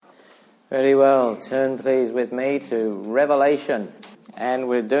Very well. Turn please with me to Revelation. And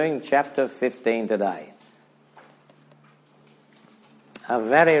we're doing chapter 15 today. A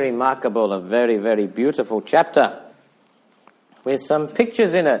very remarkable, a very, very beautiful chapter with some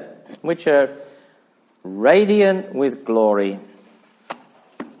pictures in it which are radiant with glory,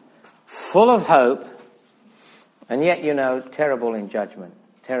 full of hope, and yet, terrible in judgment.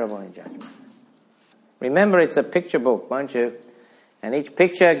 Terrible in judgment. Remember, it's a picture book, won't you? And each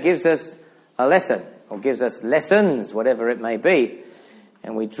picture gives us a lesson, or gives us lessons, whatever it may be.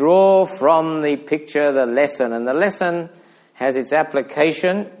 And we draw from the picture the lesson, and the lesson has its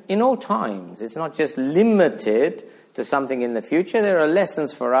application in all times. It's not just limited to something in the future. There are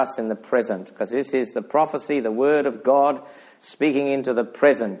lessons for us in the present, because this is the prophecy, the word of God speaking into the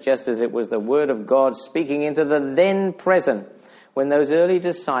present, just as it was the word of God speaking into the then present. When those early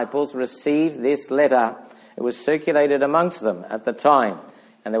disciples received this letter, it was circulated amongst them at the time,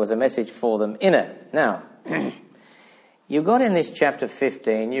 and there was a message for them in it. Now, you've got in this chapter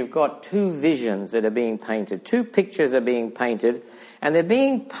 15, you've got two visions that are being painted. Two pictures are being painted, and they're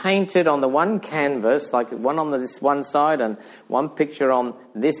being painted on the one canvas, like one on this one side and one picture on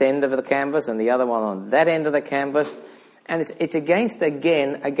this end of the canvas and the other one on that end of the canvas. And it's against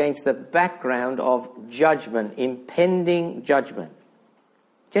the background of judgment, impending judgment.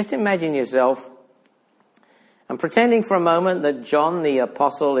 Just imagine yourself, and pretending for a moment that John the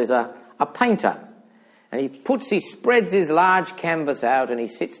Apostle is a painter. And he spreads his large canvas out and he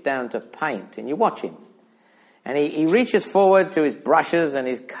sits down to paint, and you watch him. And he reaches forward to his brushes and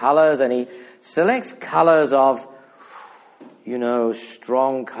his colours, and he selects colours of,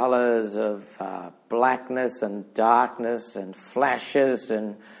 strong colours of blackness and darkness and flashes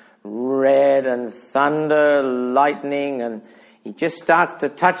and red and thunder, lightning, and he just starts to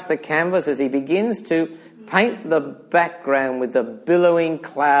touch the canvas as he begins to paint the background with the billowing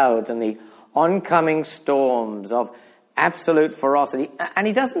clouds and the oncoming storms of absolute ferocity. And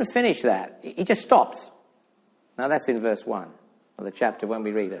he doesn't finish that. He just stops. Now that's in verse 1 of the chapter when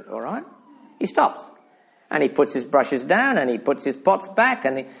we read it, all right? He stops. And he puts his brushes down and he puts his pots back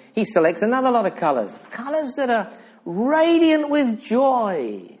and he selects another lot of colours. Colours that are radiant with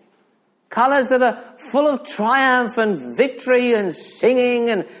joy. Colours that are full of triumph and victory and singing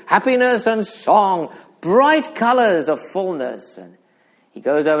and happiness and song. Bright colours of fullness. And he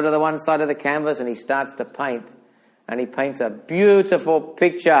goes over to the one side of the canvas and he starts to paint. And he paints a beautiful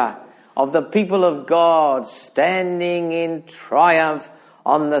picture of the people of God standing in triumph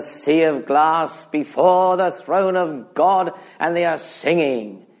on the sea of glass before the throne of God, and they are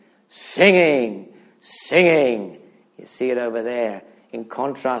singing, singing, singing. You see it over there in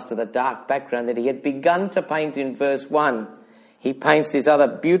contrast to the dark background that he had begun to paint in verse 1. He paints this other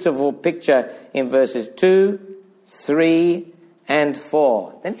beautiful picture in verses 2, 3, and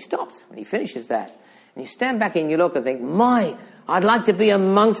 4. Then he stops when he finishes that. And you stand back and you look and think, I'd like to be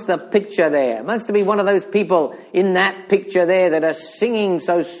amongst the picture there. Amongst to be one of those people in that picture there that are singing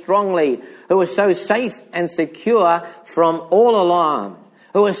so strongly, who are so safe and secure from all alarm,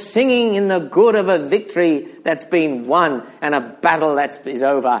 who are singing in the good of a victory that's been won and a battle that is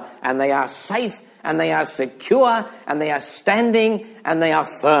over. And they are safe and they are secure and they are standing and they are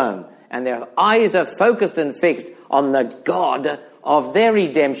firm. And their eyes are focused and fixed on the God of their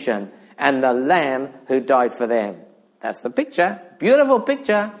redemption and the Lamb who died for them. That's the picture. Beautiful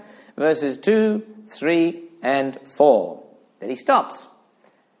picture. Verses 2, 3, and 4. Then he stops.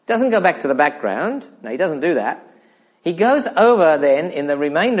 Doesn't go back to the background. No, he doesn't do that. He goes over then in the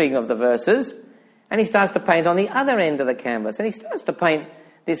remaining of the verses and he starts to paint on the other end of the canvas. And he starts to paint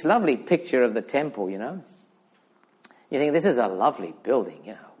this lovely picture of the temple, You think, this is a lovely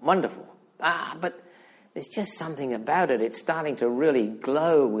building, wonderful. But there's just something about it. It's starting to really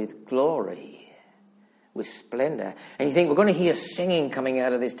glow with glory, with splendor. And you think, we're going to hear singing coming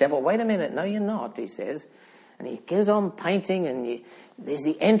out of this temple. Wait a minute. No, you're not, he says. And he goes on painting, and there's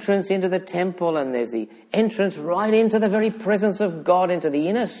the entrance into the temple, and there's the entrance right into the very presence of God, into the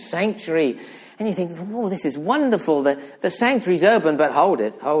inner sanctuary. And you think, this is wonderful. The sanctuary's open, but hold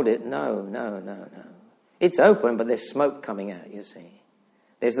it. No. It's open, but there's smoke coming out, you see.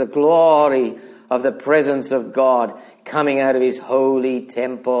 There's the glory of the presence of God coming out of his holy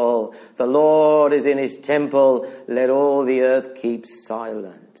temple. The Lord is in his temple. Let all the earth keep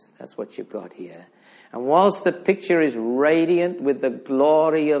silent. That's what you've got here. And whilst the picture is radiant with the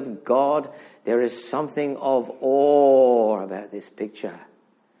glory of God, there is something of awe about this picture.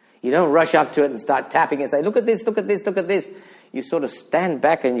 You don't rush up to it and start tapping and say, look at this, look at this, look at this. You sort of stand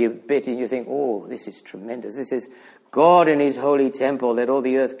back and you think, this is tremendous. This is God in his holy temple, let all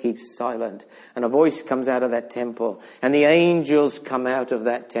the earth keep silent. And a voice comes out of that temple, and the angels come out of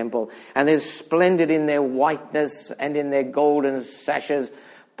that temple, and they're splendid in their whiteness and in their golden sashes,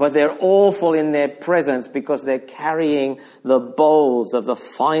 but they're awful in their presence because they're carrying the bowls of the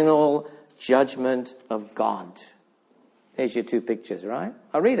final judgment of God. There's your two pictures, right?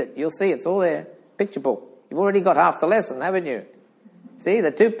 I'll read it. You'll see it's all there. Picture book. You've already got half the lesson, haven't you? See,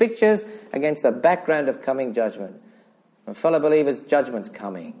 the two pictures against the background of coming judgment. And fellow believers, judgment's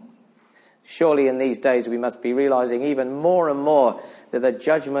coming. Surely in these days we must be realizing even more and more that the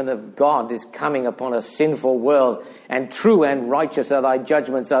judgment of God is coming upon a sinful world. And true and righteous are thy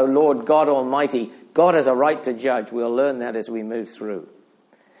judgments, O Lord God Almighty. God has a right to judge. We'll learn that as we move through.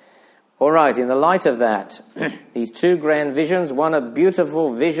 All right, in the light of that, these two grand visions, one a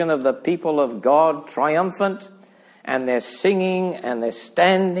beautiful vision of the people of God triumphant, and they're singing and they're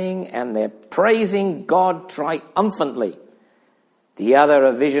standing and they're praising God triumphantly. The other,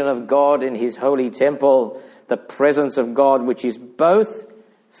 a vision of God in his holy temple, the presence of God, which is both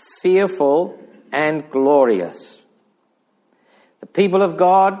fearful and glorious. The people of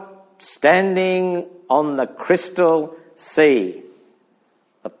God standing on the crystal sea.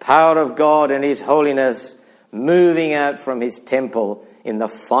 The power of God and his holiness moving out from his temple in the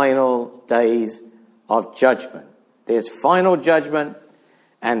final days of judgment. There's final judgment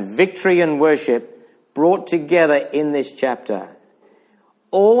and victory and worship brought together in this chapter.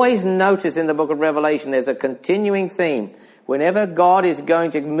 Always notice in the book of Revelation there's a continuing theme. Whenever God is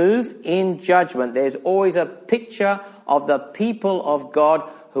going to move in judgment, there's always a picture of the people of God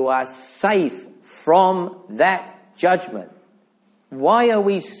who are safe from that judgment. Why are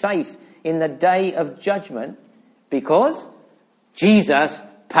we safe in the day of judgment? Because Jesus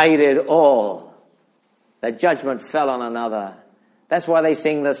paid it all. The judgment fell on another. That's why they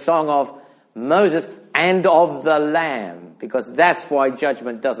sing the song of Moses and of the Lamb, because that's why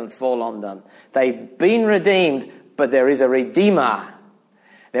judgment doesn't fall on them. They've been redeemed, but there is a Redeemer.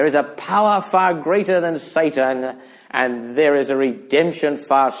 There is a power far greater than Satan, and there is a redemption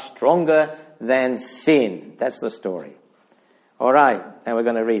far stronger than sin. That's the story. All right, now we're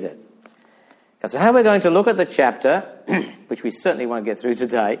going to read it. So how we're going to look at the chapter, which we certainly won't get through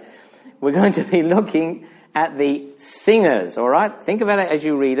today, we're going to be looking at the singers, all right? Think about it as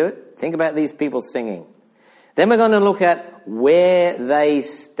you read it. Think about these people singing. Then we're going to look at where they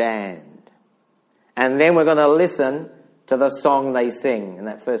stand. And then we're going to listen to the song they sing in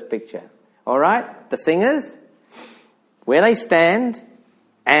that first picture. All right? The singers, where they stand,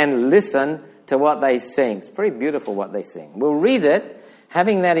 and listen to what they sing. It's very beautiful what they sing. We'll read it,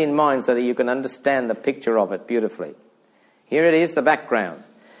 having that in mind so that you can understand the picture of it beautifully. Here it is, the background.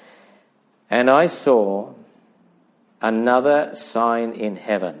 And I saw another sign in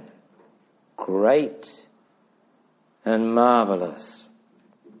heaven, great and marvelous.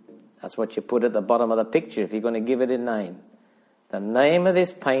 That's what you put at the bottom of the picture if you're going to give it a name. The name of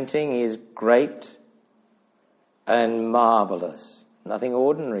this painting is Great and Marvelous. Nothing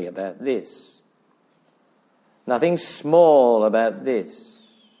ordinary about this. Nothing small about this.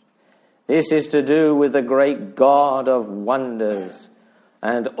 This is to do with the great God of wonders,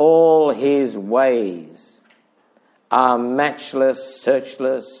 and all his ways are matchless,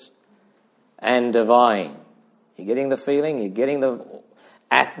 searchless, and divine. You're getting the feeling? You're getting the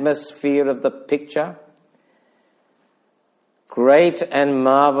atmosphere of the picture? Great and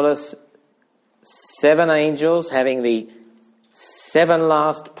marvelous, 7 angels having the 7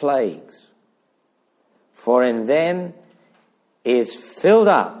 last plagues. For in them is filled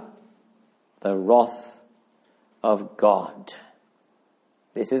up the wrath of God.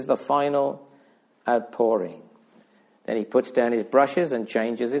 This is the final outpouring. Then he puts down his brushes and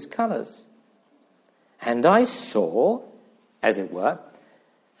changes his colours. And I saw, as it were,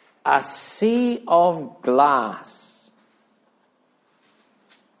 a sea of glass.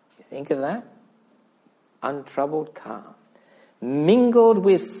 You think of that? Untroubled calm. Mingled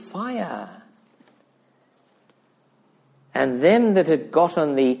with fire. And them that had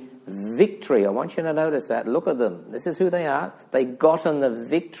gotten the victory, I want you to notice that. Look at them. This is who they are. They gotten the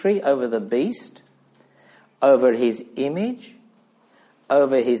victory over the beast, over his image,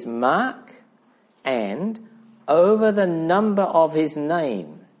 over his mark, and over the number of his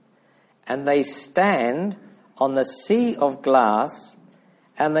name. And they stand on the sea of glass,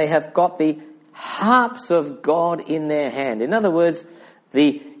 and they have got the harps of God in their hand. In other words,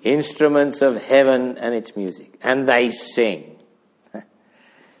 the instruments of heaven and its music. And they sing.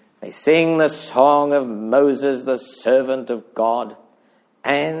 They sing the song of Moses, the servant of God,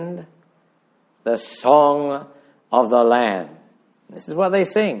 and the song of the Lamb. This is what they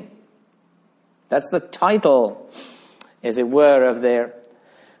sing. That's the title as it were, of their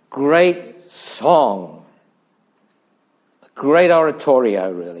great song, a great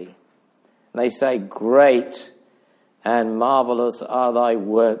oratorio, really. They say, "Great and marvelous are thy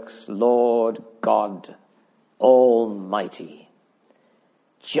works, Lord God Almighty.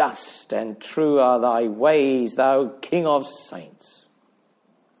 Just and true are thy ways, thou King of saints.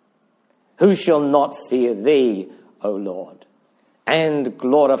 Who shall not fear thee, O Lord, and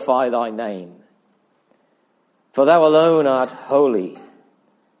glorify thy name? For thou alone art holy.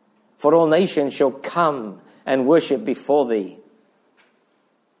 For all nations shall come and worship before thee.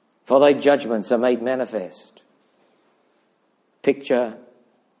 For thy judgments are made manifest." Picture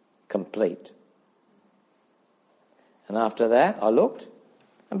complete. And after that I looked,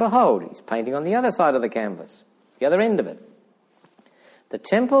 and behold, he's painting on the other side of the canvas, the other end of it. The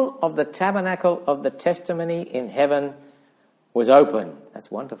temple of the tabernacle of the testimony in heaven was open.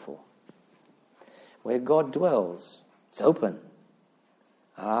 That's wonderful. Where God dwells, it's open.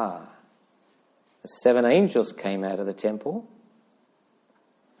 The 7 angels came out of the temple,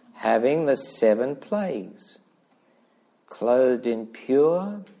 having the 7 plagues, clothed in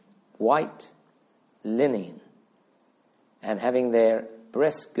pure white linen, and having their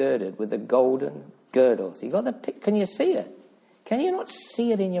breasts girded with the golden girdles. Can you see it? Can you not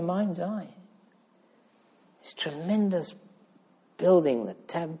see it in your mind's eye? This tremendous building, the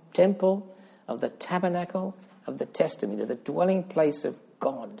temple of the tabernacle of the testimony, the dwelling place of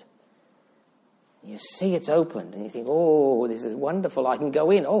God. You see it's opened and you think, "Oh, this is wonderful, I can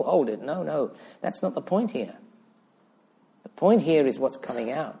go in." Oh, hold it. No, that's not the point here. The point here is what's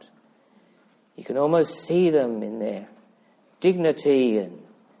coming out. You can almost see them in their dignity and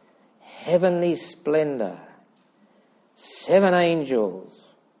heavenly splendor. 7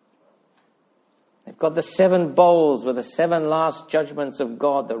 angels. They've got the 7 bowls with the 7 last judgments of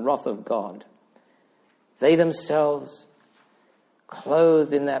God, the wrath of God. They themselves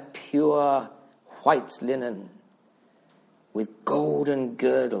clothed in that pure white linen with golden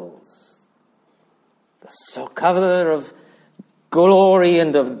girdles. The cover of glory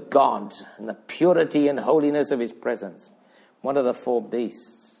and of God and the purity and holiness of his presence. One of the 4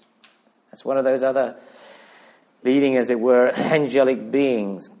 beasts. That's one of those other leading, as it were, angelic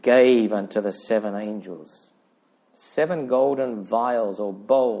beings gave unto the 7 angels 7 golden vials or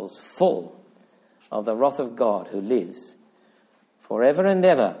bowls full of the wrath of God who lives forever and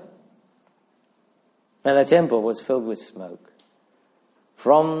ever. And the temple was filled with smoke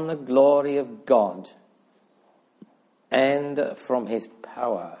from the glory of God and from his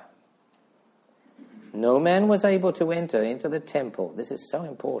power. No man was able to enter into the temple. This is so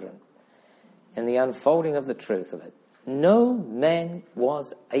important in the unfolding of the truth of it. No man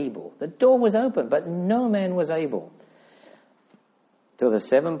was able. The door was open, but no man was able till the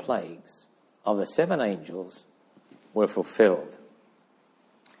 7 plagues of the 7 angels were fulfilled.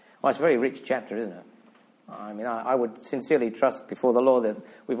 Well, it's a very rich chapter, isn't it? I mean, I would sincerely trust before the Lord that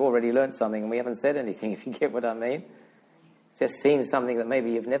we've already learnt something and we haven't said anything, if you get what I mean. Just seen something that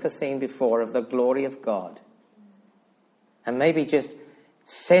maybe you've never seen before of the glory of God. And maybe just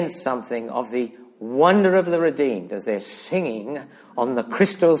sense something of the wonder of the redeemed as they're singing on the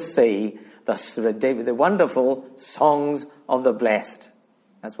crystal sea the wonderful songs of the blessed.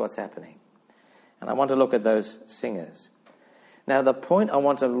 That's what's happening. And I want to look at those singers. Now, the point I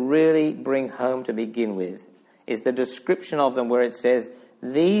want to really bring home to begin with is the description of them where it says,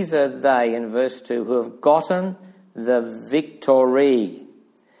 "These are they," in verse 2, "who have gotten the victory."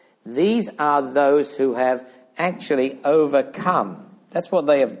 These are those who have actually overcome. That's what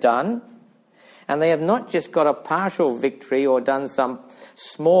they have done. And they have not just got a partial victory or done some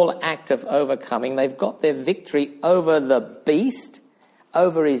small act of overcoming. They've got their victory over the beast,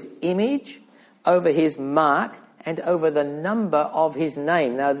 over his image, over his mark, and over the number of his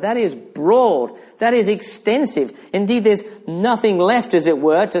name. Now that is broad, that is extensive. Indeed, there's nothing left, as it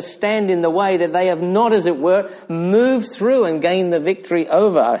were, to stand in the way that they have not, as it were, moved through and gained the victory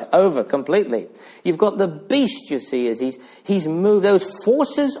over completely. You've got the beast, you see, as he's moved those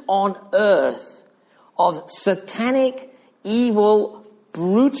forces on earth of satanic, evil,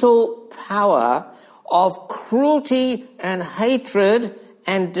 brutal power, of cruelty and hatred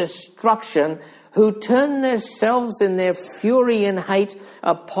and destruction, who turn themselves in their fury and hate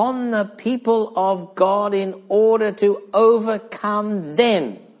upon the people of God in order to overcome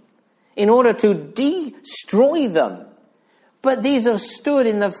them, in order to destroy them. But these have stood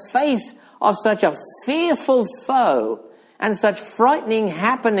in the face of such a fearful foe and such frightening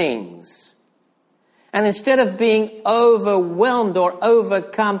happenings. And instead of being overwhelmed or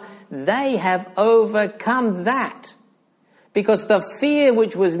overcome, they have overcome that. Because the fear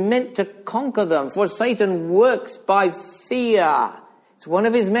which was meant to conquer them, for Satan works by fear. It's one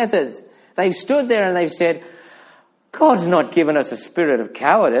of his methods. They've stood there and they've said, God's not given us a spirit of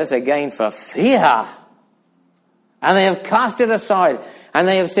cowardice, again for fear. And they have cast it aside. And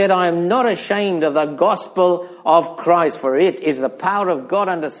they have said, I am not ashamed of the gospel of Christ, for it is the power of God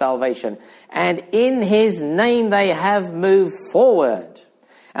unto salvation. And in his name they have moved forward.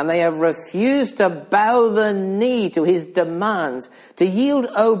 And they have refused to bow the knee to his demands, to yield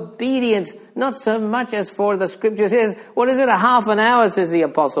obedience, not so much as for the scripture says, what is it, a half an hour, says the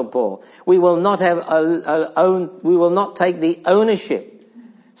Apostle Paul. We will not we will not take the ownership,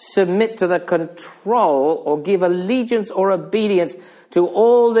 submit to the control, or give allegiance or obedience to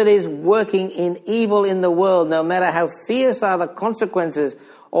all that is working in evil in the world, no matter how fierce are the consequences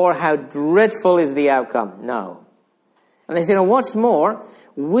or how dreadful is the outcome. No. And they said, and what's more,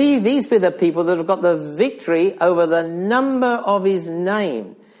 these be the people that have got the victory over the number of his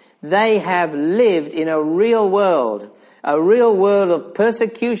name. They have lived in a real world of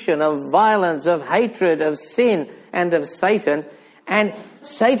persecution, of violence, of hatred, of sin, and of Satan. And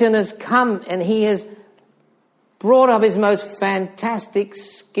Satan has come and he has brought up his most fantastic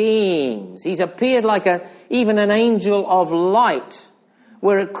schemes. He's appeared like even an angel of light,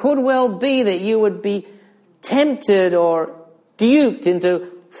 where it could well be that you would be tempted or duped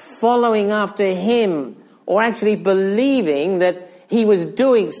into following after him, or actually believing that he was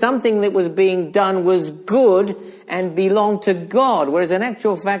doing something that was being done was good and belonged to God, whereas in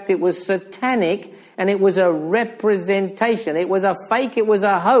actual fact it was satanic and it was a representation. It was a fake, it was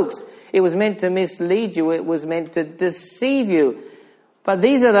a hoax. It was meant to mislead you, it was meant to deceive you. But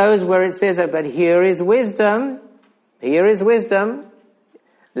these are those where it says, but here is wisdom, here is wisdom.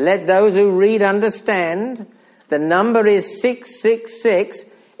 Let those who read understand. The number is 666.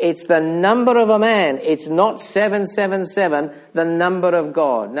 It's the number of a man. It's not 777, the number of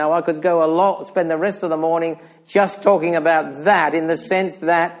God. Now, I could go spend the rest of the morning just talking about that, in the sense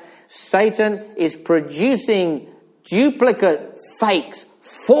that Satan is producing duplicate fakes,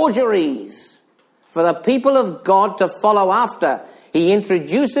 forgeries for the people of God to follow after. He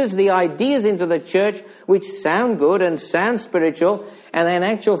introduces the ideas into the church which sound good and sound spiritual, and in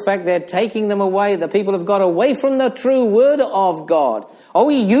actual fact they're taking them away, the people of God, away from the true word of God. Oh,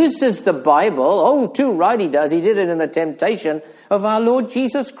 he uses the Bible. Oh, too right he does. He did it in the temptation of our Lord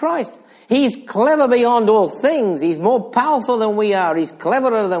Jesus Christ. He's clever beyond all things. He's more powerful than we are. He's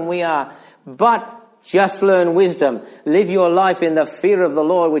cleverer than we are. But just learn wisdom. Live your life in the fear of the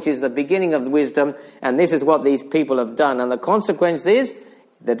Lord, which is the beginning of wisdom. And this is what these people have done. And the consequence is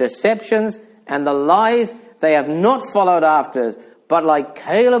the deceptions and the lies, they have not followed after us. But like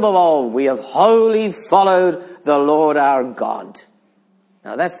Caleb of old, we have wholly followed the Lord our God.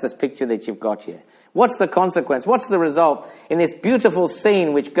 Now that's the picture that you've got here. What's the consequence? What's the result in this beautiful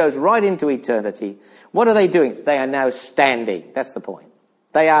scene which goes right into eternity? What are they doing? They are now standing. That's the point.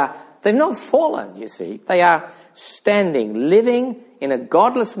 They've not fallen, you see. They are standing, living in a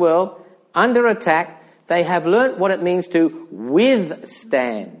godless world, under attack. They have learnt what it means to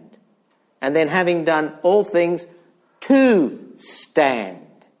withstand. And then having done all things, to stand.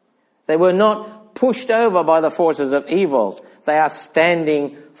 They were not pushed over by the forces of evil. They are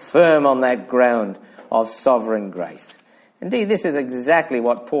standing firm on that ground of sovereign grace. Indeed, this is exactly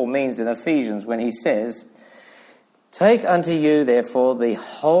what Paul means in Ephesians when he says, take unto you, therefore, the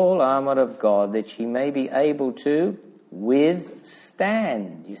whole armour of God, that ye may be able to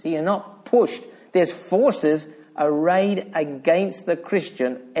withstand. You see, you're not pushed. There's forces arrayed against the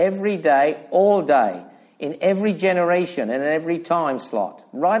Christian every day, all day, in every generation and in every time slot.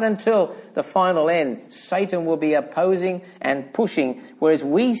 Right until the final end, Satan will be opposing and pushing, whereas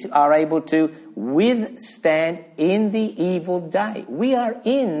we are able to withstand in the evil day. We are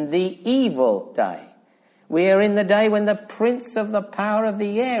in the evil day. We are in the day when the prince of the power of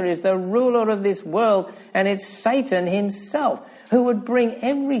the air is the ruler of this world, and it's Satan himself who would bring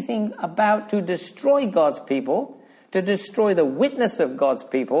everything about to destroy God's people, to destroy the witness of God's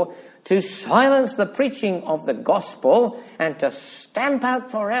people, to silence the preaching of the gospel, and to stamp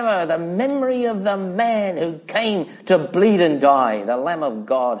out forever the memory of the man who came to bleed and die, the Lamb of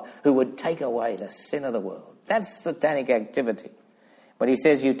God who would take away the sin of the world. That's satanic activity. But he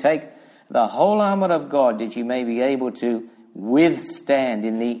says you take the whole armour of God that you may be able to withstand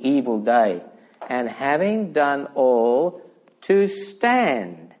in the evil day, and having done all, to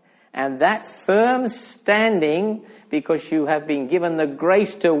stand. And that firm standing, because you have been given the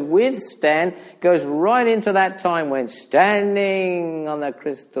grace to withstand, goes right into that time when standing on the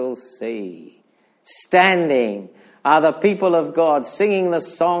crystal sea. Standing are the people of God singing the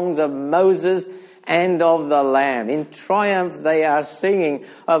songs of Moses and of the Lamb. In triumph they are singing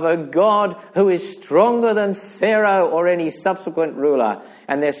of a God who is stronger than Pharaoh or any subsequent ruler.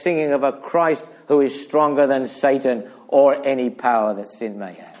 And they're singing of a Christ who is stronger than Satan or any power that sin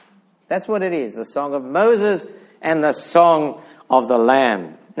may have. That's what it is, the song of Moses and the song of the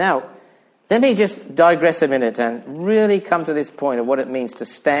Lamb. Now, let me just digress a minute and really come to this point of what it means to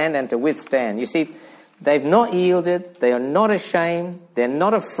stand and to withstand. You see, they've not yielded, they are not ashamed, they're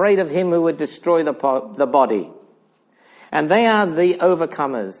not afraid of him who would destroy the body. And they are the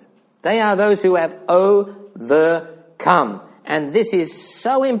overcomers. They are those who have overcome. And this is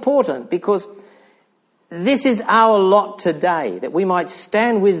so important because this is our lot today, that we might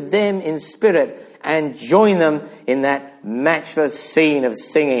stand with them in spirit and join them in that matchless scene of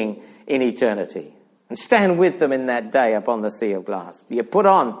singing in eternity. And stand with them in that day upon the sea of glass. You put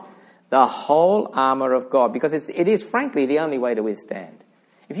on the whole armour of God, because it is frankly the only way to withstand.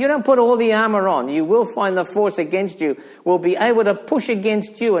 If you don't put all the armour on, you will find the force against you will be able to push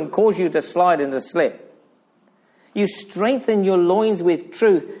against you and cause you to slide and to slip. You strengthen your loins with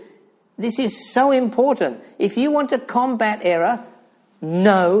truth. This is so important. If you want to combat error,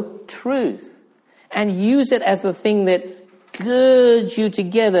 know truth. And use it as the thing that girds you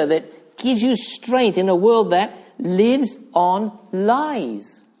together, that gives you strength in a world that lives on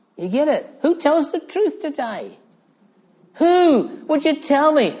lies. You get it? Who tells the truth today? Who? Would you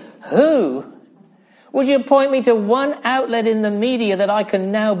tell me? Who? Would you point me to one outlet in the media that I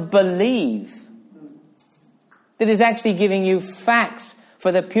can now believe, that is actually giving you facts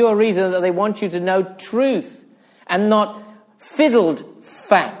for the pure reason that they want you to know truth and not fiddled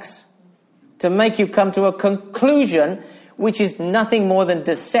facts to make you come to a conclusion which is nothing more than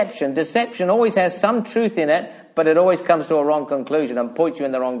deception. Deception always has some truth in it, but it always comes to a wrong conclusion and points you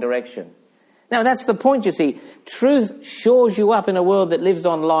in the wrong direction. Now that's the point, you see. Truth shores you up in a world that lives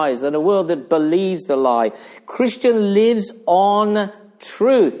on lies, in a world that believes the lie. Christian lives on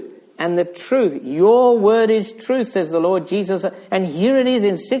truth. And the truth, your word is truth, says the Lord Jesus. And here it is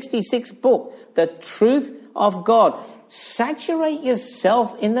in 66 book, the truth of God. Saturate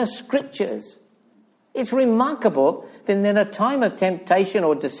yourself in the scriptures. It's remarkable that in a time of temptation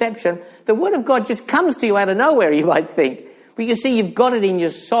or deception, the word of God just comes to you out of nowhere, you might think. But you see, you've got it in your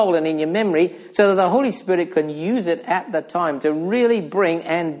soul and in your memory so that the Holy Spirit can use it at the time to really bring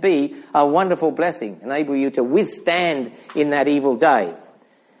and be a wonderful blessing, enable you to withstand in that evil day.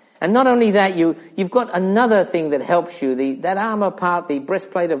 And not only that, you've got another thing that helps you, that armor part, the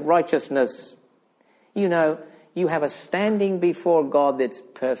breastplate of righteousness. You know, you have a standing before God that's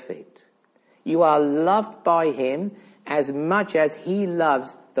perfect. You are loved by him as much as he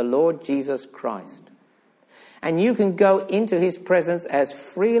loves the Lord Jesus Christ. And you can go into his presence as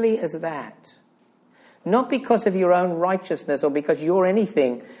freely as that. Not because of your own righteousness or because you're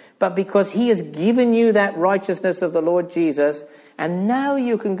anything, but because he has given you that righteousness of the Lord Jesus. And now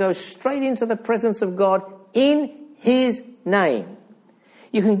you can go straight into the presence of God in his name.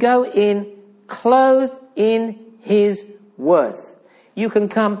 You can go in clothed in his worth. You can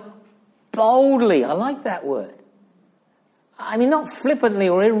come boldly. I like that word. I mean, not flippantly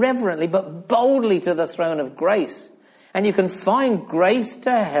or irreverently, but boldly to the throne of grace. And you can find grace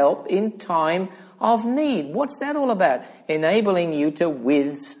to help in time of need. What's that all about? Enabling you to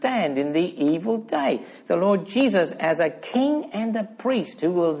withstand in the evil day. The Lord Jesus, as a king and a priest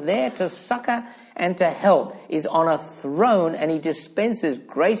who will there to succor and to help, is on a throne, and he dispenses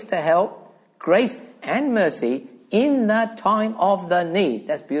grace to help, grace and mercy in the time of the need.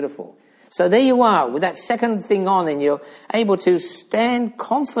 That's beautiful. So there you are with that second thing on, and you're able to stand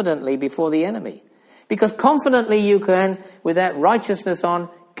confidently before the enemy. Because confidently you can, with that righteousness on,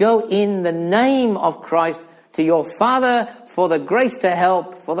 go in the name of Christ to your Father for the grace to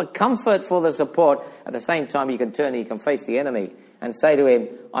help, for the comfort, for the support. At the same time, you can turn and you can face the enemy and say to him,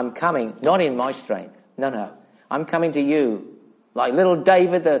 I'm coming, not in my strength. No. I'm coming to you. Like little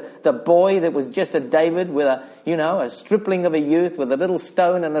David, the boy that was just a David with a stripling of a youth with a little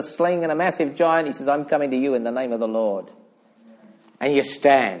stone and a sling and a massive giant. He says, I'm coming to you in the name of the Lord. And you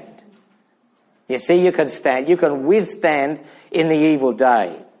stand. You see, you can stand. You can withstand in the evil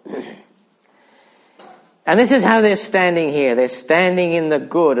day. And this is how they're standing here. They're standing in the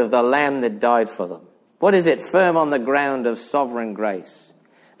good of the Lamb that died for them. What is it? Firm on the ground of sovereign grace.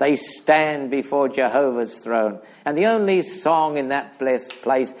 They stand before Jehovah's throne. And the only song in that blessed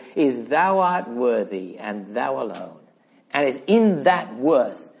place is Thou art worthy and thou alone. And it's in that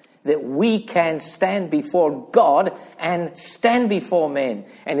worth that we can stand before God and stand before men.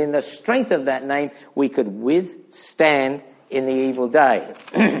 And in the strength of that name, we could withstand in the evil day.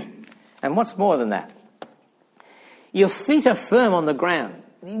 And what's more than that? Your feet are firm on the ground.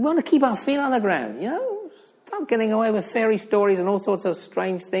 We want to keep our feet on the ground, you know. Stop getting away with fairy stories and all sorts of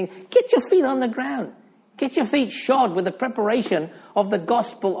strange things. Get your feet on the ground. Get your feet shod with the preparation of the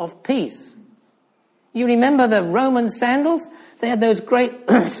gospel of peace. You remember the Roman sandals? They had those great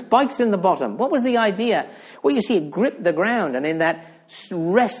spikes in the bottom. What was the idea? Well, you see, it gripped the ground, and in that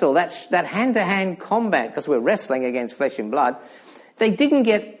wrestle, that hand-to-hand combat, because we're wrestling against flesh and blood, they didn't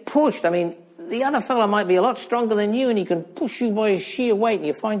get pushed. I mean, the other fellow might be a lot stronger than you, and he can push you by his sheer weight, and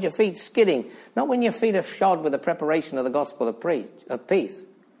you find your feet skidding. Not when your feet are shod with the preparation of the gospel of peace.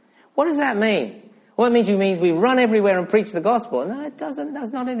 What does that mean? Well, it means we run everywhere and preach the gospel. No, it doesn't.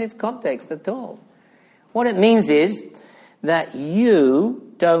 That's not in its context at all. What it means is that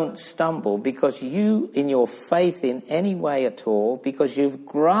you don't stumble because you, in your faith in any way at all, because you've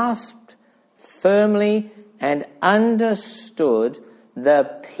grasped firmly and understood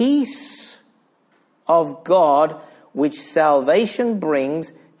the peace of God which salvation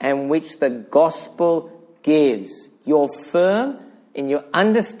brings and which the gospel gives. You're firm in your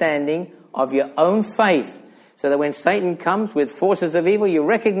understanding of your own faith, so that when Satan comes with forces of evil, you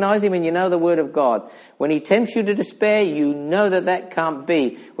recognize him and you know the word of God. When he tempts you to despair, you know that that can't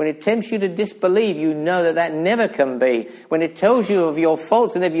be. When it tempts you to disbelieve, you know that that never can be. When it tells you of your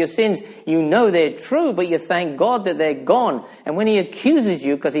faults and of your sins, you know they're true, but you thank God that they're gone. And when he accuses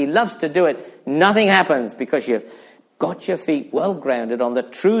you, because he loves to do it, nothing happens, because you've got your feet well grounded on the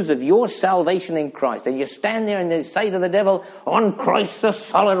truths of your salvation in Christ. And you stand there and you say to the devil, on Christ the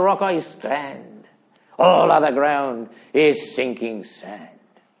solid rock I stand. All other ground is sinking sand.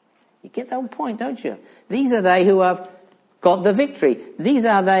 You get the whole point, don't you? These are they who have got the victory. These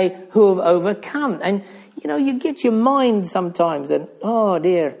are they who have overcome. And, you know, you get your mind sometimes and, oh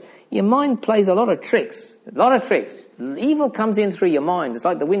dear, your mind plays a lot of tricks. A lot of tricks. Evil comes in through your mind. It's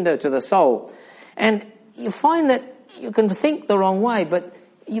like the window to the soul. And you find that you can think the wrong way, but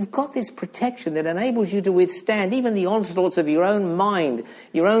you've got this protection that enables you to withstand even the onslaughts of your own mind,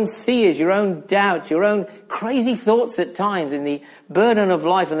 your own fears, your own doubts, your own crazy thoughts at times in the burden of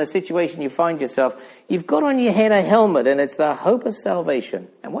life and the situation you find yourself. You've got on your head a helmet, and it's the hope of salvation.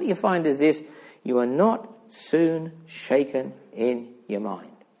 And what you find is this: you are not soon shaken in your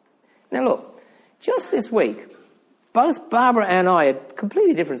mind. Now look, just this week, both Barbara and I had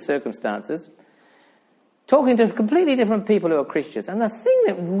completely different circumstances, talking to completely different people who are Christians. And the thing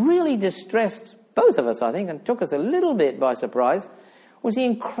that really distressed both of us, I think, and took us a little bit by surprise, was the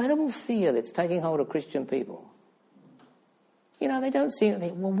incredible fear that's taking hold of Christian people. You know, they don't seem to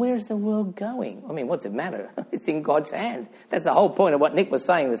think, well, where's the world going? I mean, what's it matter? It's in God's hand. That's the whole point of what Nick was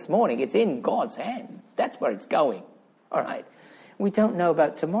saying this morning. It's in God's hand. That's where it's going. All right. We don't know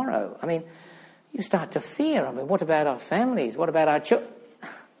about tomorrow. I mean, you start to fear. I mean, what about our families? What about our children?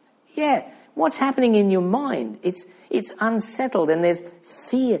 Yeah. What's happening in your mind? It's unsettled, and there's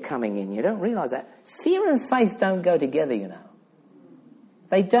fear coming in. You don't realize that. Fear and faith don't go together, you know.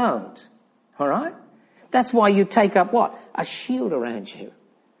 They don't. All right? That's why you take up what? A shield around you.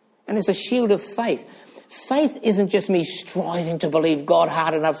 And it's a shield of faith. Faith isn't just me striving to believe God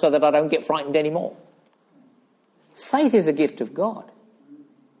hard enough so that I don't get frightened anymore. Faith is a gift of God.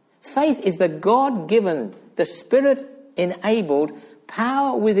 Faith is the God-given, the Spirit-enabled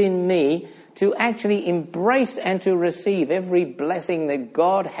power within me to actually embrace and to receive every blessing that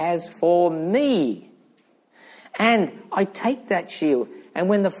God has for me. And I take that shield, and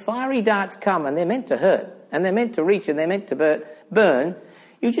when the fiery darts come, and they're meant to hurt, and they're meant to reach, and they're meant to burn,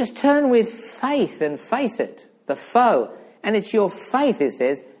 you just turn with faith and face it, the foe. And it's your faith, it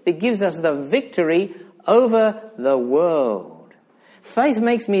says, that gives us the victory over the world. Faith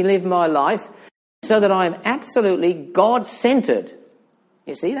makes me live my life so that I'm absolutely God-centered.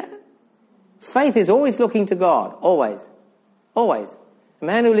 You see that? Faith is always looking to God. Always. Always. A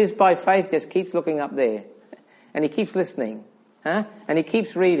man who lives by faith just keeps looking up there. And he keeps listening. And he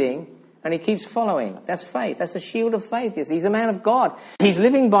keeps reading. And he keeps following. That's faith. That's the shield of faith. He's a man of God. He's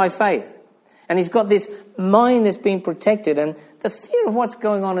living by faith. And he's got this mind that's been protected. And the fear of what's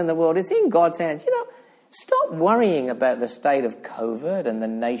going on in the world is in God's hands. You know, stop worrying about the state of COVID and the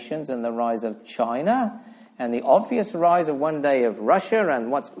nations and the rise of China and the obvious rise of one day of Russia,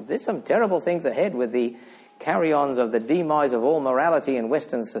 and there's some terrible things ahead with the carry-ons of the demise of all morality in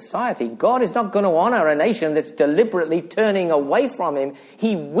Western society. God is not going to honor a nation that's deliberately turning away from him.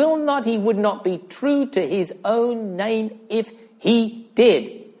 He would not be true to his own name if he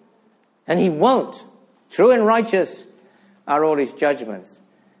did. And he won't. True and righteous are all his judgments.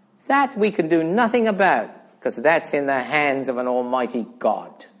 That we can do nothing about, because that's in the hands of an almighty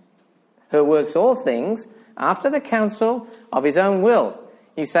God, who works all things after the counsel of his own will.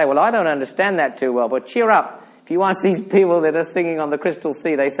 You say, well, I don't understand that too well, but cheer up. If If you ask these people that are singing on the crystal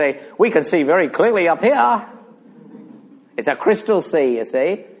sea, they say, we can see very clearly up here. It's a crystal sea, you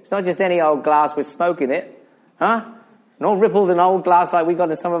see. It's not just any old glass with smoke in it. Huh? Not rippled in old glass like we got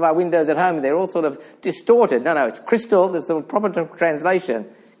in some of our windows at home. They're all sort of distorted. No, it's crystal. That's the proper translation.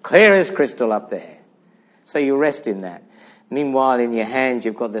 Clear as crystal up there. So you rest in that. Meanwhile, in your hands,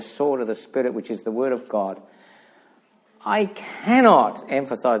 you've got the sword of the Spirit, which is the Word of God. I cannot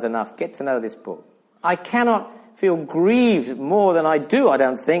emphasize enough, get to know this book. I cannot feel grieved more than I do, I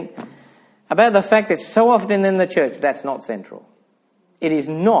don't think, about the fact that so often in the church that's not central. It is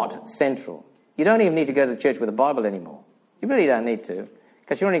not central. You don't even need to go to church with a Bible anymore. You really don't need to,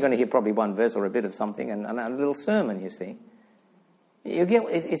 because you're only going to hear probably one verse or a bit of something and a little sermon, you see. You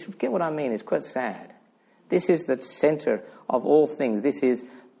get what I mean. It's quite sad. This is the center of all things. This is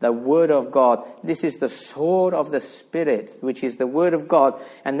the Word of God. This is the sword of the Spirit, which is the Word of God.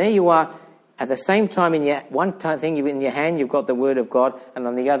 And there you are. At the same time, in your one thing in your hand, you've got the Word of God, and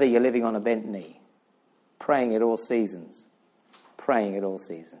on the other, you're living on a bent knee, praying at all seasons. Praying at all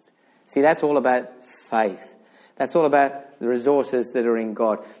seasons. See, that's all about faith. That's all about the resources that are in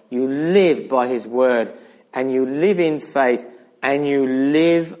God. You live by His Word, and you live in faith, and you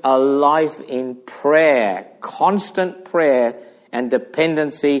live a life in prayer, constant prayer and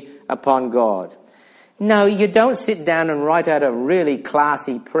dependency upon God. No, you don't sit down and write out a really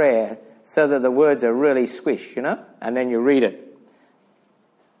classy prayer so that the words are really squished, and then you read it.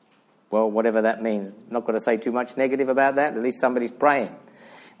 Well, whatever that means. Not going to say too much negative about that. At least somebody's praying.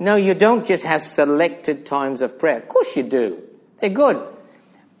 No, you don't just have selected times of prayer. Of course you do. They're good.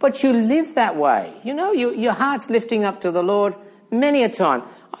 But you live that way. Your heart's lifting up to the Lord many a time.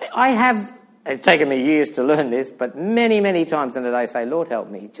 I have, it's taken me years to learn this, but many, many times in the day I say, Lord, help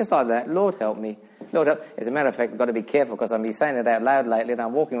me. Just like that. Lord, help me. Lord, help. As a matter of fact, I've got to be careful because I've been saying it out loud lately and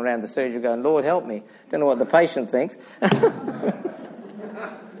I'm walking around the surgery going, Lord, help me. Don't know what the patient thinks.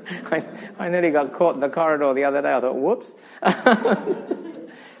 I nearly got caught in the corridor the other day. I thought, whoops.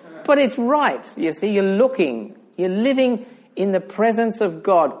 But it's right. You see, you're living in the presence of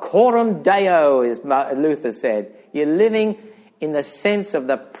God. Coram Deo, as Luther said. You're living in the sense of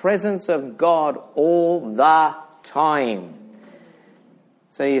the presence of God all the time.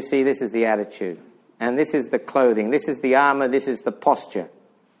 So you see, this is the attitude. And this is the clothing. This is the armour. This is the posture.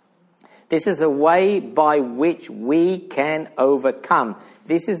 This is the way by which we can overcome.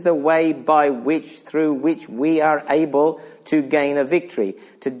 This is the way through which we are able to gain a victory.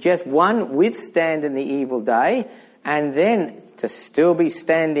 To just, withstand in the evil day, and then to still be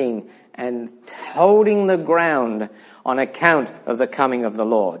standing and holding the ground on account of the coming of the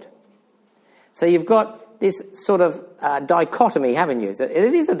Lord. So you've got this sort of dichotomy, haven't you? So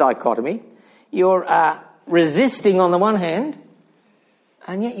it is a dichotomy. You're resisting on the one hand,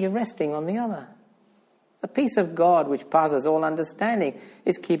 and yet you're resting on the other. The peace of God, which passes all understanding,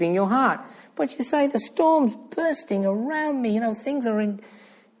 is keeping your heart. But you say, the storm's bursting around me. Things are in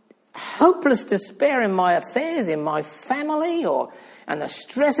hopeless despair in my affairs, in my family, and the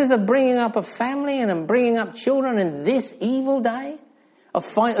stresses of bringing up a family and bringing up children in this evil day,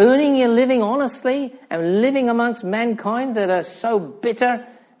 of earning your living honestly and living amongst mankind that are so bitter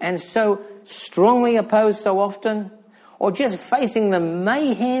and so strongly opposed so often, or just facing the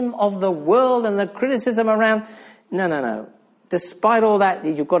mayhem of the world and the criticism around. No. Despite all that,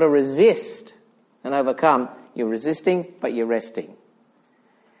 you've got to resist and overcome. You're resisting, but you're resting.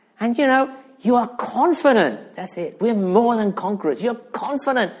 And you are confident. That's it. We're more than conquerors. You're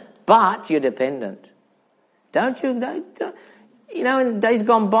confident, but you're dependent. Don't you? In days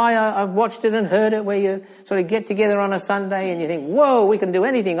gone by, I've watched it and heard it, where you sort of get together on a Sunday and you think, whoa, we can do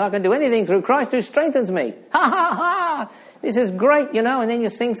anything. I can do anything through Christ who strengthens me. Ha, ha, ha. This is great, and then you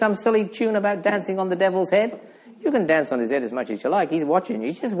sing some silly tune about dancing on the devil's head. You can dance on his head as much as you like. He's watching you.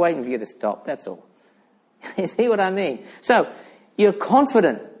 He's just waiting for you to stop. That's all. You see what I mean? So, you're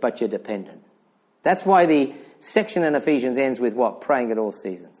confident, but you're dependent. That's why the section in Ephesians ends with what? Praying at all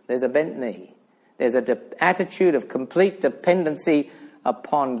seasons. There's a bent knee. There's an attitude of complete dependency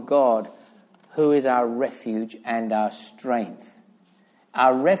upon God, who is our refuge and our strength.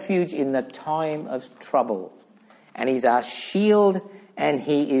 Our refuge in the time of trouble. And He's our shield and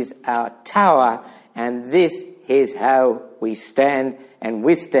He is our tower. And this is how we stand and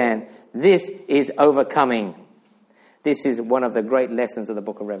withstand. This is overcoming. This is one of the great lessons of the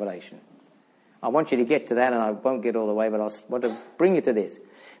book of Revelation. I want you to get to that, and I won't get all the way, but I want to bring you to this.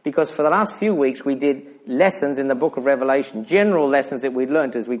 Because for the last few weeks, we did lessons in the book of Revelation, general lessons that we'd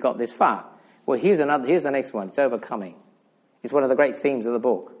learnt as we got this far. Well, here's the next one. It's overcoming. It's one of the great themes of the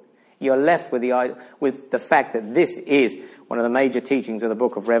book. You're left with the fact that this is one of the major teachings of the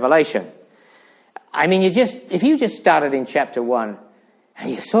book of Revelation. I mean, if you just started in chapter 1 and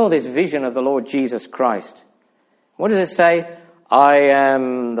you saw this vision of the Lord Jesus Christ, what does it say? I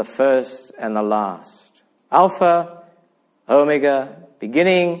am the first and the last. Alpha, Omega,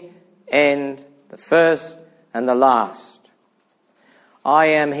 beginning, end, the first and the last. I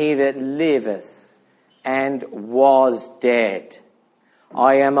am he that liveth and was dead.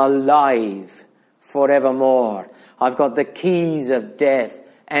 I am alive forevermore. I've got the keys of death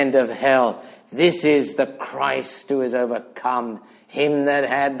and of hell. This is the Christ who has overcome him that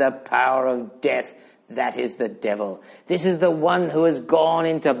had the power of death. That is the devil. This is the one who has gone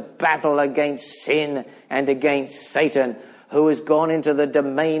into battle against sin and against Satan, who has gone into the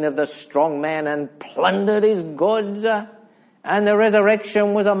domain of the strong man and plundered his goods. And the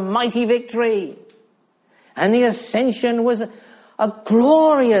resurrection was a mighty victory. And the ascension was a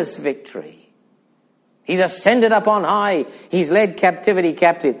glorious victory. He's ascended up on high. He's led captivity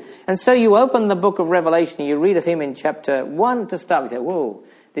captive. And so you open the book of Revelation and you read of him in chapter 1 to start with. Whoa,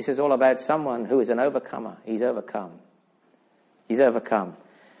 this is all about someone who is an overcomer. He's overcome. He's overcome.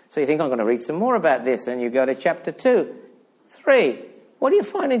 So you think, I'm going to read some more about this. And you go to chapter 2, 3. What do you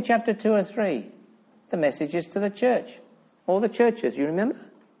find in chapter 2 or 3? The messages to the church. All the churches, you remember?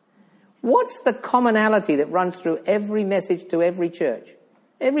 What's the commonality that runs through every message to every church?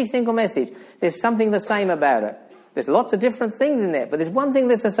 Every single message. There's something the same about it. There's lots of different things in there, but there's one thing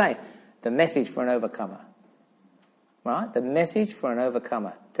that's the same. The message for an overcomer. Right? The message for an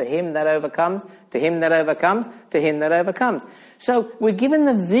overcomer. To him that overcomes, to him that overcomes, to him that overcomes. So we're given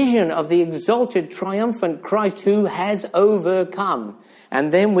the vision of the exalted, triumphant Christ who has overcome.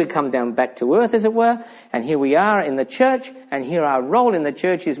 And then we come down back to earth, as it were, and here we are in the church, and here our role in the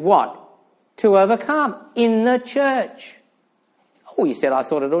church is what? To overcome in the church. Oh, you said, I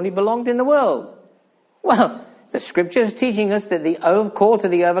thought it only belonged in the world. Well, the scripture is teaching us that the call to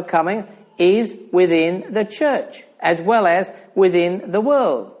the overcoming is within the church, as well as within the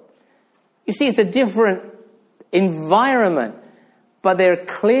world. You see, it's a different environment, but there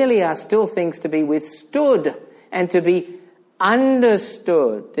clearly are still things to be withstood and to be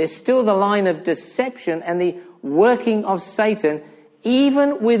understood. There's still the line of deception and the working of Satan,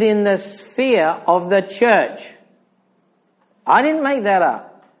 even within the sphere of the church. I didn't make that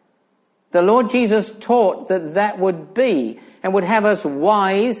up. The Lord Jesus taught that would be and would have us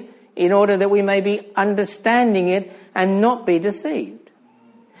wise in order that we may be understanding it and not be deceived.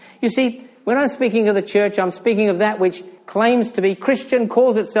 You see, when I'm speaking of the church, I'm speaking of that which claims to be Christian,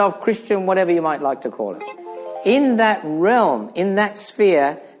 calls itself Christian, whatever you might like to call it. In that realm, in that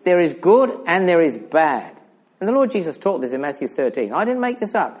sphere, there is good and there is bad. And the Lord Jesus taught this in Matthew 13. I didn't make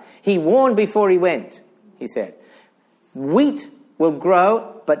this up. He warned before he went, he said. Wheat will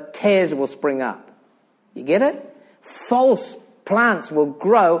grow, but tares will spring up. You get it? False plants will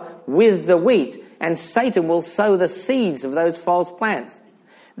grow with the wheat, and Satan will sow the seeds of those false plants.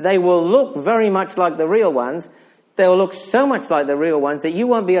 They will look very much like the real ones. They will look so much like the real ones that you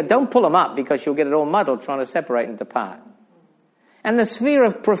won't be... Don't pull them up because you'll get it all muddled trying to separate them apart. And the sphere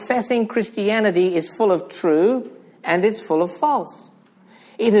of professing Christianity is full of true and it's full of false.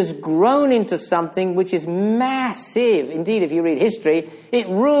 It has grown into something which is massive. Indeed, if you read history, it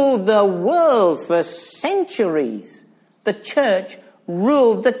ruled the world for centuries. The church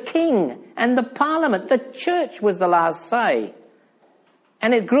ruled the king and the parliament. The church was the last say.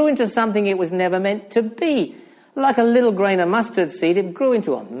 And it grew into something it was never meant to be. Like a little grain of mustard seed, it grew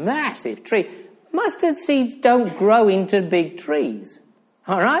into a massive tree. Mustard seeds don't grow into big trees.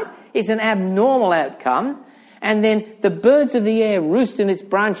 All right? It's an abnormal outcome. And then the birds of the air roost in its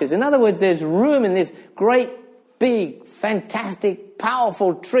branches. In other words, there's room in this great, big, fantastic,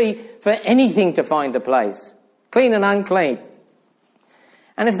 powerful tree for anything to find a place, clean and unclean.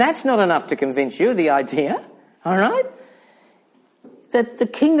 And if that's not enough to convince you, the idea, all right, that the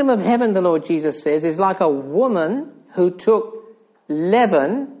kingdom of heaven, the Lord Jesus says, is like a woman who took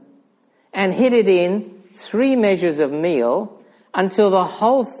leaven and hid it in 3 measures of meal until the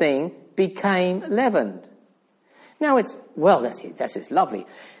whole thing became leavened. Now it's, well, that's just lovely.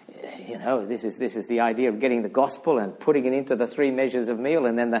 You know, this is the idea of getting the gospel and putting it into the 3 measures of meal,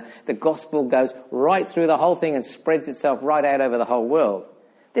 and then the gospel goes right through the whole thing and spreads itself right out over the whole world.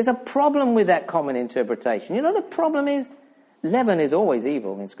 There's a problem with that common interpretation. You know, the problem is leaven is always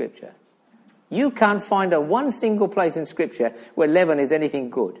evil in Scripture. You can't find one single place in Scripture where leaven is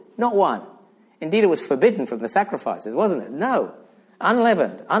anything good. Not one. Indeed, it was forbidden from the sacrifices, wasn't it? No.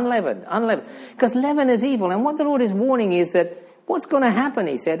 Unleavened, unleavened, unleavened. Because leaven is evil. And what the Lord is warning is that what's going to happen,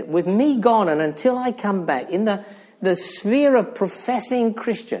 he said, with me gone and until I come back, in the sphere of professing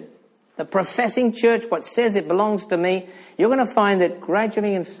Christian, the professing church, what says it belongs to me, you're going to find that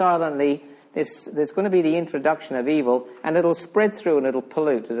gradually and silently there's going to be the introduction of evil, and it'll spread through and it'll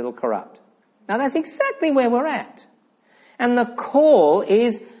pollute and it'll corrupt. Now that's exactly where we're at. And the call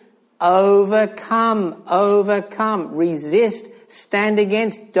is overcome, resist, stand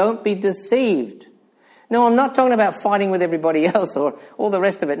against, don't be deceived. No, I'm not talking about fighting with everybody else or all the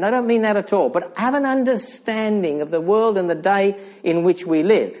rest of it. No, I don't mean that at all. But have an understanding of the world and the day in which we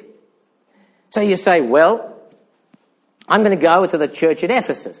live. So you say, well, I'm going to go to the church at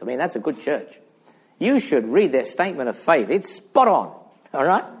Ephesus. I mean, that's a good church. You should read their statement of faith. It's spot on, all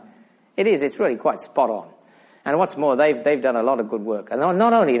right? It is. It's really quite spot on. And what's more, they've done a lot of good work. And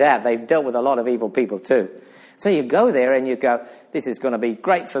not only that, they've dealt with a lot of evil people too. So you go there and you go, this is going to be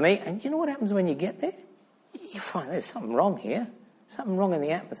great for me. And you know what happens when you get there? You find there's something wrong here. Something wrong in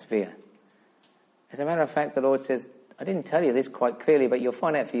the atmosphere. As a matter of fact, the Lord says, I didn't tell you this quite clearly, but you'll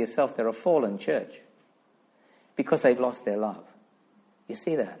find out for yourself they're a fallen church. Because they've lost their love. You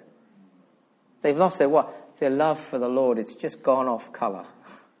see that? They've lost their what? Their love for the Lord. It's just gone off colour.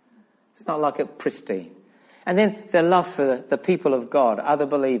 It's not like it pristine. And then their love for the people of God, other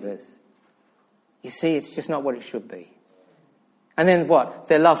believers. You see, it's just not what it should be. And then what?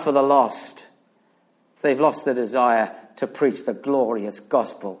 Their love for the lost. They've lost the desire to preach the glorious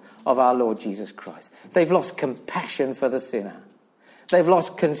gospel of our Lord Jesus Christ. They've lost compassion for the sinner. They've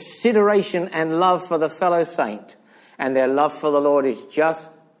lost consideration and love for the fellow saint. And their love for the Lord is just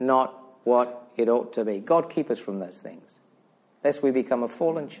not what it ought to be. God keep us from those things, lest we become a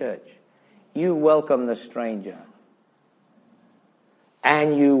fallen church. You welcome the stranger.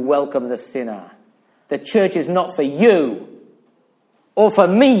 And you welcome the sinner. The church is not for you or for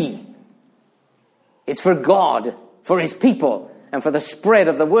me. It's for God, for his people, and for the spread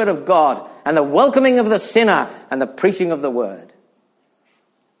of the word of God, and the welcoming of the sinner, and the preaching of the word.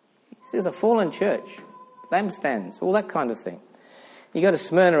 This is a fallen church. Lampstands, all that kind of thing. You go to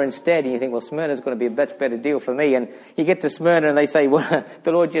Smyrna instead, and you think, well, Smyrna's going to be a much better deal for me. And you get to Smyrna, and they say, well,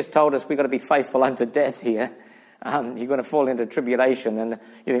 the Lord just told us we've got to be faithful unto death here. You're going to fall into tribulation. And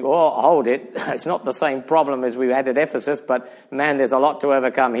you think, oh, hold it. It's not the same problem as we had at Ephesus, but man, there's a lot to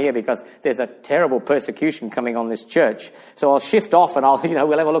overcome here because there's a terrible persecution coming on this church. So I'll shift off and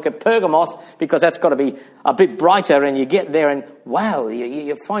we'll have a look at Pergamos because that's got to be a bit brighter. And you get there and wow,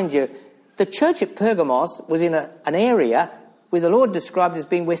 you find the church at Pergamos was in an area where the Lord described as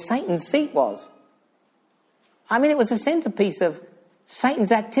being where Satan's seat was. I mean, it was a centerpiece of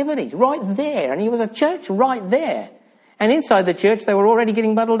Satan's activities right there, and he was a church right there. And inside the church, they were already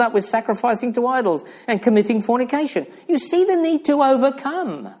getting muddled up with sacrificing to idols and committing fornication. You see the need to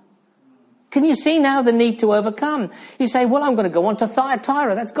overcome. Can you see now the need to overcome? You say, well, I'm going to go on to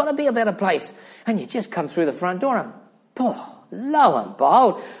Thyatira. That's got to be a better place. And you just come through the front door and, lo and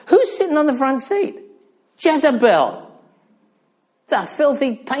behold, who's sitting on the front seat? Jezebel, the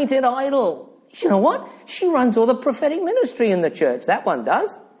filthy painted idol. You know what? She runs all the prophetic ministry in the church. That one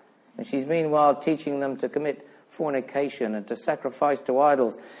does. And she's meanwhile teaching them to commit fornication and to sacrifice to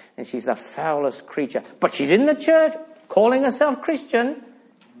idols. And she's the foulest creature. But she's in the church, calling herself Christian.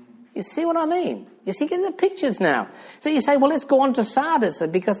 You see what I mean? You see, getting the pictures now. So you say, well, let's go on to Sardis.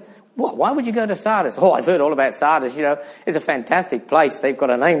 Because, why would you go to Sardis? Oh, I've heard all about Sardis. It's a fantastic place. They've got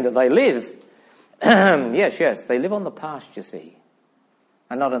a name that they live. Yes. They live on the past, you see.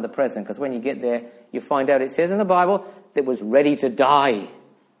 And not in the present, because when you get there, you find out it says in the Bible that it was ready to die.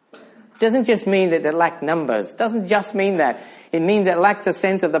 It doesn't just mean that it lacked numbers. It doesn't just mean that. It means it lacks a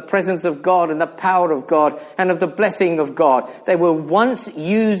sense of the presence of God and the power of God and of the blessing of God. They were once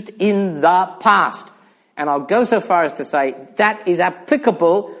used in the past. And I'll go so far as to say that is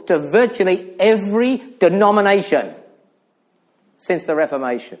applicable to virtually every denomination since the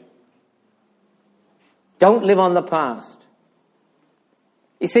Reformation. Don't live on the past.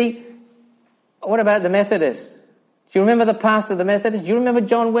 You see, what about the Methodists? Do you remember the past of the Methodists? Do you remember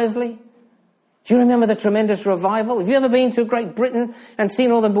John Wesley? Do you remember the tremendous revival? Have you ever been to Great Britain and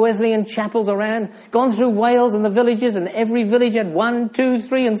seen all the Wesleyan chapels around? Gone through Wales and the villages, and every village had 1, 2,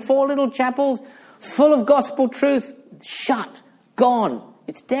 3 and 4 little chapels full of gospel truth. Shut. Gone.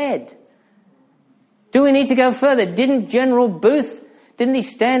 It's dead. Do we need to go further? Didn't General Booth, didn't he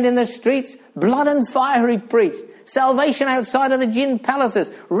stand in the streets? Blood and fire he preached. Salvation outside of the gin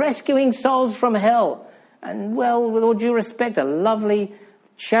palaces. Rescuing souls from hell. And, well, with all due respect, a lovely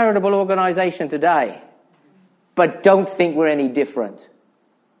charitable organisation today. But don't think we're any different.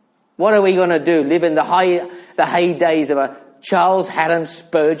 What are we going to do? Live in the heydays of a Charles Haddon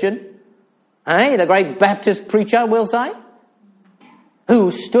Spurgeon? The great Baptist preacher, we'll say? Who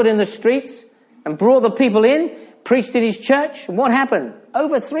stood in the streets and brought the people in, preached in his church. And what happened?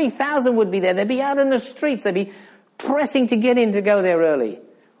 Over 3,000 would be there. They'd be out in the streets. They'd be pressing to get in to go there early.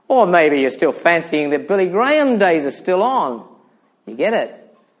 Or maybe you're still fancying that Billy Graham days are still on. You get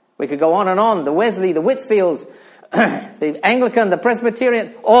it? We could go on and on. The Wesley, the Whitfields, the Anglican, the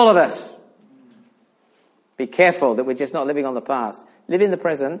Presbyterian, all of us. Be careful that we're just not living on the past. Live in the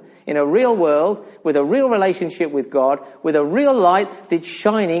present, in a real world, with a real relationship with God, with a real light that's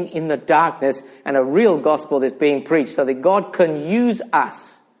shining in the darkness, and a real gospel that's being preached so that God can use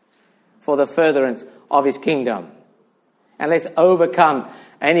us for the furtherance of his kingdom. And let's overcome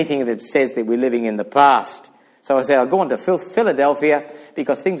anything that says that we're living in the past. So I say, I'll go on to Philadelphia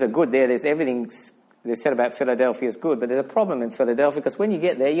because things are good there. There's everything that's said about Philadelphia is good. But there's a problem in Philadelphia because when you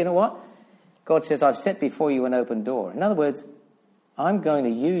get there, you know what? God says, I've set before you an open door. In other words, I'm going to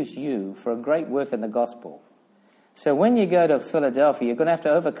use you for a great work in the gospel. So when you go to Philadelphia, you're going to have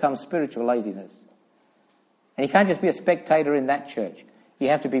to overcome spiritual laziness. And you can't just be a spectator in that church. You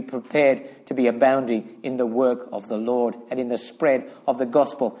have to be prepared to be abounding in the work of the Lord and in the spread of the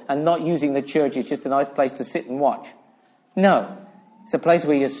gospel, and not using the church as just a nice place to sit and watch. No, it's a place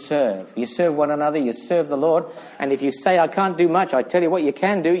where you serve. You serve one another, you serve the Lord. And if you say, I can't do much, I tell you what you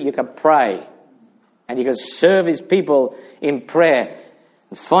can do. You can pray. And you can serve his people in prayer.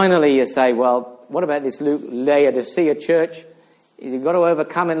 And finally you say, well, what about this Laodicea church? You've got to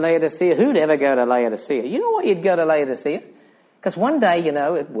overcome in Laodicea. Who'd ever go to Laodicea? You know what, you'd go to Laodicea? Because one day,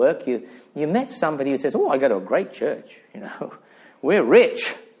 at work, you met somebody who says, I go to a great church, We're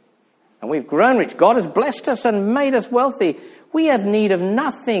rich. And we've grown rich. God has blessed us and made us wealthy. We have need of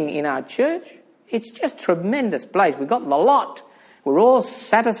nothing in our church. It's just a tremendous place. We've got the lot. We're all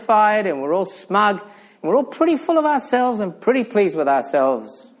satisfied and we're all smug. And we're all pretty full of ourselves and pretty pleased with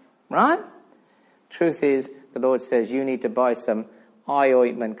ourselves. Right? Truth is, the Lord says you need to buy some eye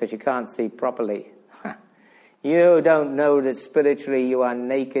ointment because you can't see properly. You don't know that spiritually you are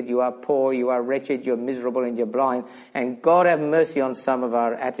naked, you are poor, you are wretched, you're miserable and you're blind. And God have mercy on some of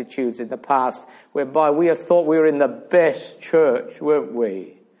our attitudes in the past whereby we have thought we were in the best church, weren't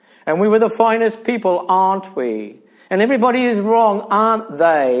we? And we were the finest people, aren't we? And everybody is wrong, aren't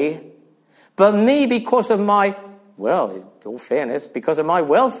they? But me, because of my, in all fairness, because of my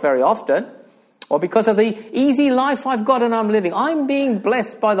wealth very often, or because of the easy life I've got and I'm living, I'm being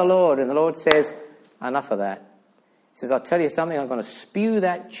blessed by the Lord. And the Lord says, enough of that. He says, I'll tell you something, I'm going to spew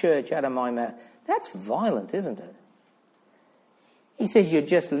that church out of my mouth. That's violent, isn't it? He says, you're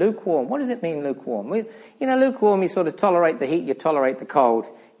just lukewarm. What does it mean, lukewarm? Lukewarm, you sort of tolerate the heat, you tolerate the cold.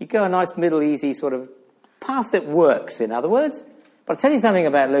 You go a nice, middle, easy sort of path that works, in other words. But I'll tell you something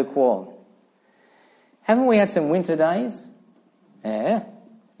about lukewarm. Haven't we had some winter days? Yeah.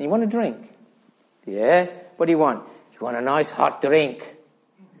 You want a drink? Yeah. What do you want? You want a nice hot drink.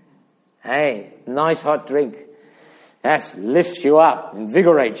 Hey, nice hot drink. That lifts you up,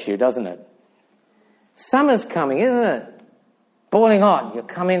 invigorates you, doesn't it? Summer's coming, isn't it? Boiling hot. You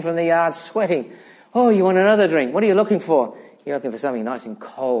come in from the yard sweating. Oh, you want another drink. What are you looking for? You're looking for something nice and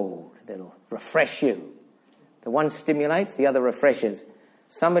cold that'll refresh you. The one stimulates, the other refreshes.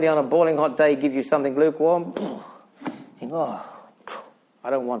 Somebody on a boiling hot day gives you something lukewarm. You think, I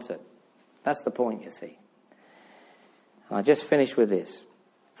don't want it. That's the point, you see. And I just finished with this.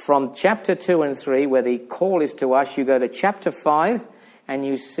 From chapter 2 and 3, where the call is to us, you go to chapter 5, and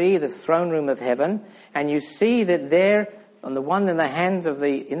you see the throne room of heaven, and you see that there, on the one in the hand of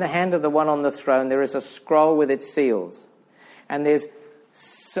the one on the throne, there is a scroll with its seals, and there's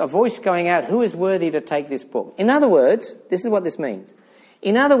a voice going out, who is worthy to take this book? In other words, this is what this means.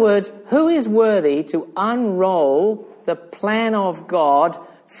 In other words, who is worthy to unroll the plan of God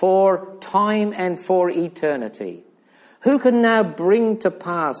for time and for eternity? Who can now bring to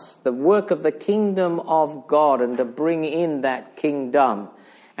pass the work of the kingdom of God and to bring in that kingdom?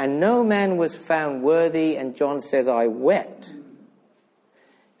 And no man was found worthy, and John says, I wept.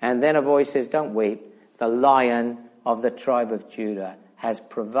 And then a voice says, don't weep. The Lion of the tribe of Judah has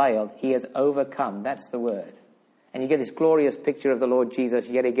prevailed. He has overcome. That's the word. And you get this glorious picture of the Lord Jesus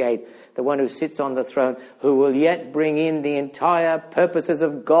yet again, the one who sits on the throne, who will yet bring in the entire purposes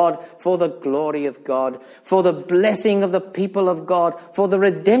of God for the glory of God, for the blessing of the people of God, for the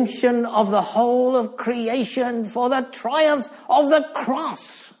redemption of the whole of creation, for the triumph of the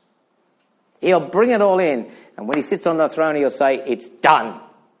cross. He'll bring it all in. And when he sits on the throne, he'll say, it's done.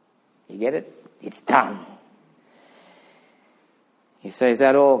 You get it? It's done. You say, is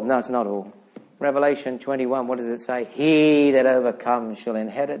that all? No, it's not all. Revelation 21, what does it say? He that overcomes shall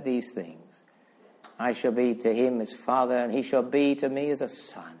inherit these things. I shall be to him as father, and he shall be to me as a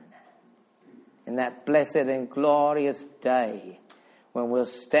son. In that blessed and glorious day, when we'll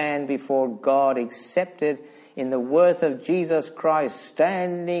stand before God accepted in the worth of Jesus Christ,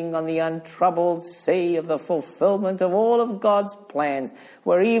 standing on the untroubled sea of the fulfillment of all of God's plans,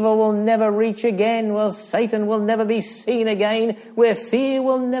 where evil will never reach again, where Satan will never be seen again, where fear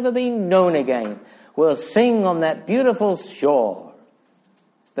will never be known again. We'll sing on that beautiful shore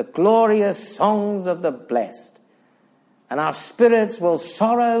the glorious songs of the blessed, and our spirits will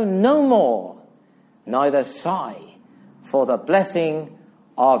sorrow no more, neither sigh for the blessing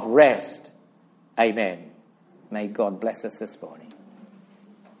of rest. Amen. May God bless us this morning.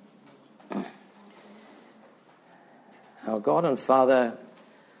 Our God and Father,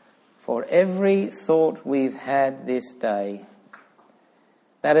 for every thought we've had this day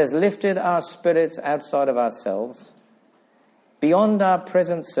that has lifted our spirits outside of ourselves, beyond our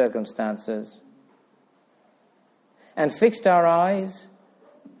present circumstances, and fixed our eyes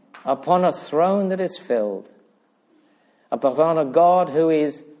upon a throne that is filled, upon a God who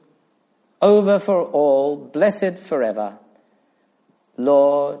is over for all, blessed forever.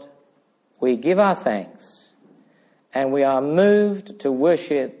 Lord, we give our thanks, and we are moved to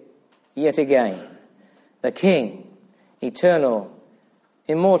worship yet again the King, eternal,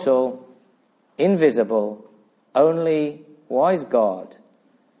 immortal, invisible, only wise God.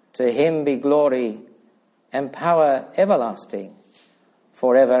 To him be glory and power everlasting,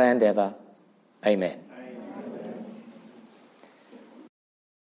 forever and ever. Amen.